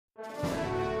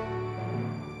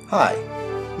Hi,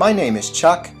 my name is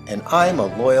Chuck, and I'm a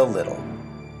loyal little.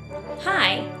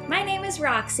 Hi, my name is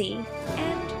Roxy,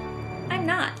 and I'm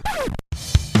not.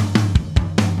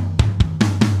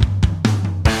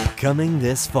 Coming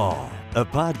this fall, a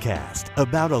podcast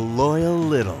about a loyal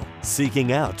little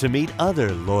seeking out to meet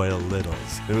other loyal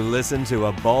littles who listen to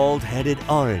a bald-headed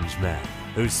orange man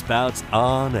who spouts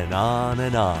on and on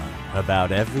and on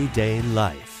about everyday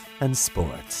life and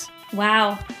sports.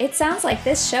 Wow, it sounds like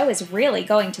this show is really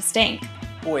going to stink.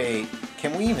 Wait,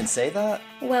 can we even say that?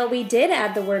 Well, we did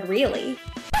add the word really.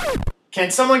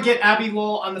 Can someone get Abby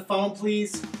Lowell on the phone,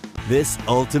 please? This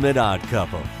ultimate odd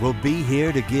couple will be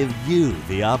here to give you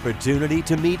the opportunity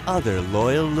to meet other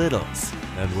loyal littles.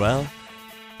 And well,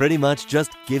 pretty much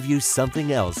just give you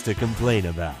something else to complain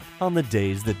about on the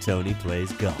days that Tony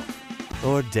plays golf.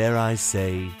 Or dare I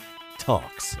say,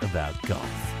 talks about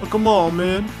golf. Oh, come on,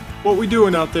 man. What we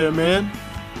doing out there, man?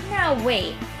 Now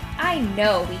wait, I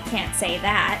know we can't say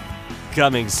that.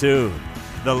 Coming soon,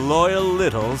 the Loyal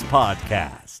Littles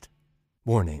Podcast.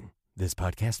 Warning, this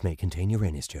podcast may contain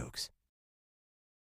Uranus jokes.